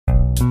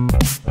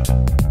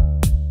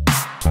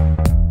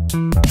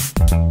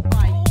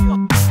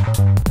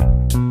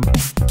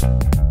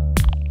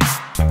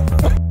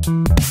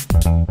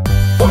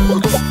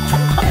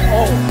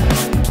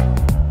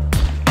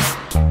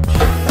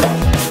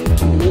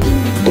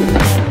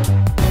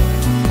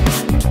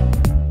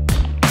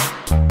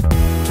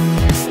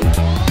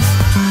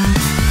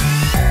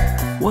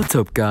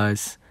What's up,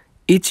 guys?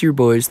 It's your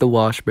boys, the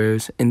Wash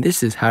Bears, and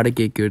this is how to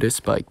get good at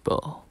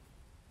spikeball.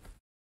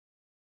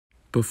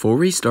 Before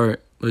we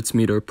start, let's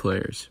meet our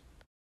players.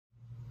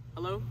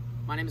 Hello,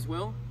 my name is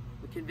Will,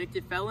 a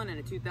convicted felon and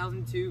a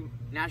 2002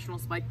 National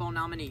Spikeball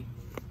nominee.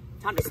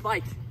 Time to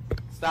spike.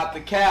 Stop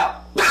the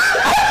cap. Stop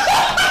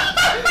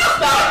the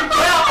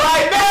cap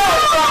right now.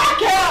 Stop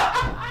the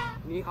cap.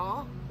 你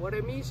好，我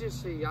的名字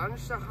是杨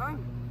世涵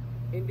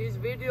and this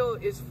video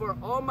is for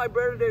all my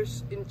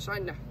brothers in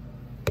China.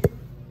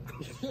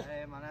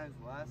 Hey, my name's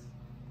Wes.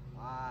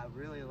 I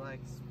really like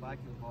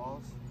spiking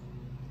balls.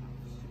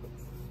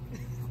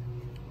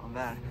 I'm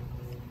back.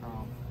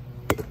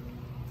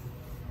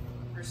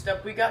 First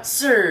up, we got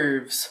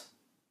serves.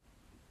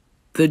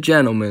 The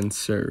gentleman's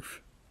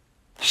serve.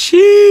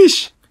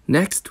 Sheesh!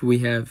 Next, we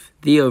have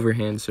the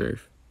overhand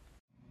serve.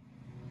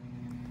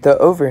 The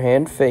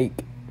overhand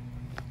fake.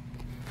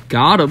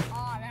 Got him.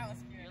 Oh, that was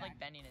good. You're like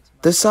bending it too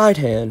much. The side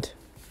hand.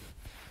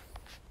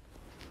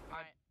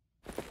 Alright.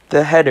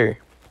 The header.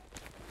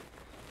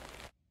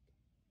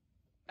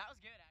 That was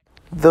good,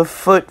 actually. The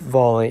foot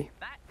volley.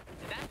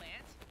 Did that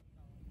land?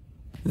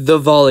 The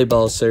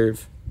volleyball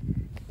serve.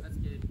 That's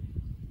good.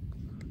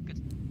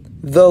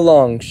 The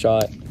long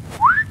shot.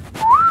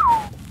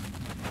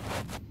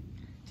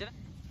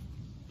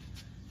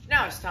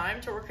 Now it's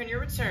time to work on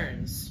your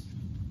returns.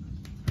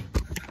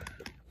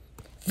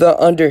 The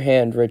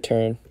underhand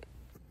return.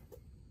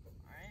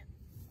 Alright.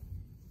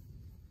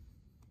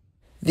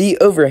 The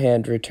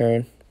overhand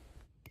return.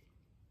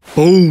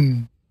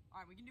 Boom.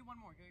 Alright, we can do one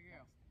more. Go.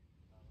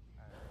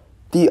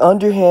 The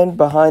underhand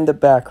behind the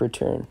back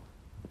return.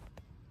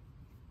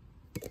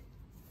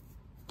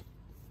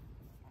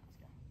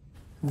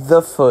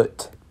 The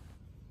foot.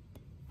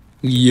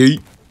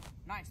 Yeet.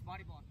 Nice,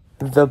 body block.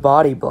 The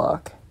body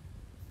block.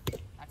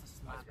 That's a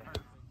slap.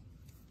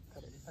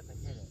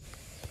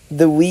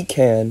 The weak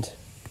hand.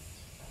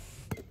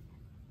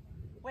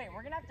 Wait,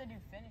 we're gonna have to do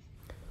finish.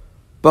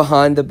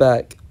 Behind the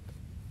back.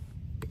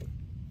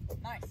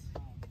 Nice.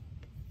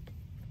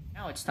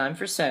 Now it's time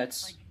for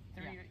sets. Like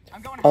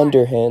I'm going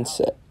Underhand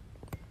set.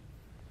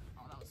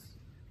 Oh, that was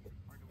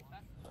hard to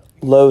watch.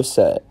 Low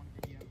set.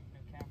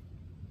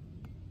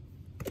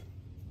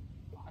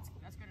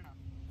 That's good enough.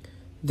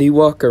 The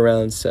walk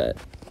around set.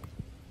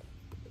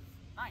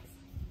 Nice.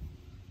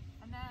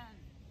 And then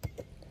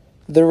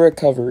The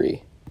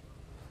recovery.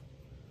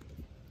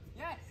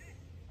 yes.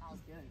 That was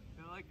good.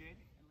 Feel like good.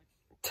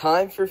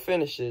 Time for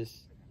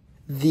finishes.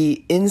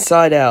 The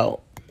inside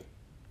out.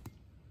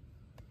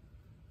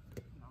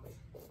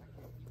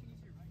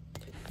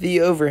 The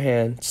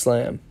overhand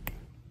slam.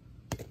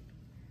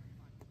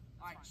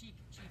 Alright, cheek.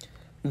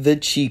 The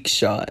cheek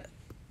shot.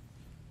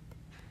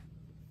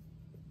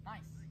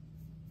 Nice.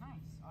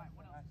 Alright,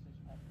 what else?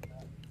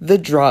 The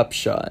drop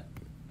shot.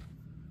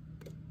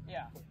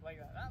 Yeah, like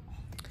that.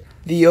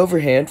 That The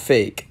overhand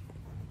fake.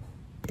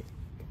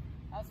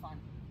 was fun.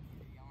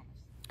 To be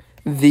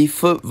honest. The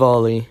foot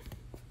volley.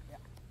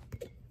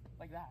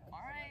 Like that.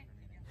 Alright.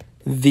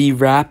 The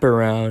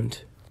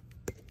wraparound.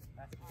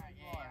 Alright,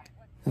 yeah.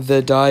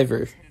 The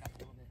diver. Hit it up a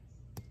little bit.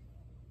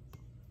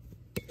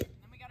 Then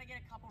we gotta get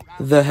a couple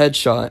rounds. The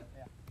headshot.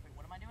 Wait,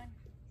 what am I doing?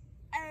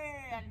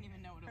 Hey! I didn't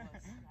even know what it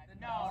was.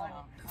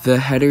 No. The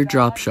header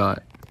drop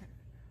shot.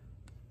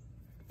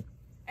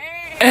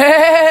 Hey!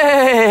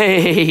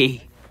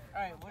 Hey!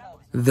 Alright, what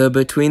else? The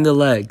between the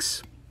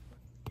legs.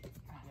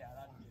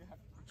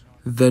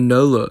 The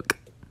no look.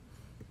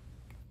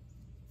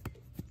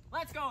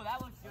 Let's go.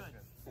 That looks good.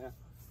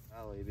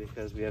 Rally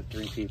because we have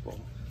 3 people.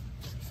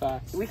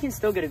 We can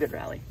still get a good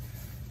rally.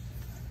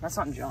 That's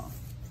not John.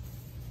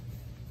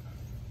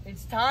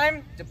 It's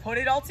time to put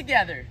it all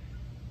together.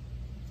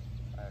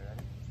 Alright,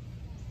 ready?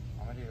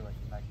 I'm gonna do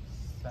like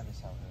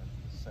semi-south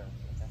surf,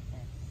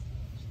 okay?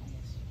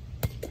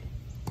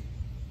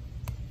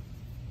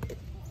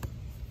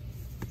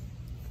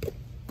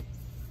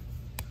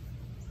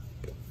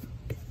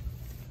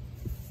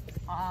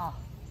 Ah.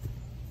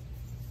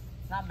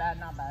 Not bad.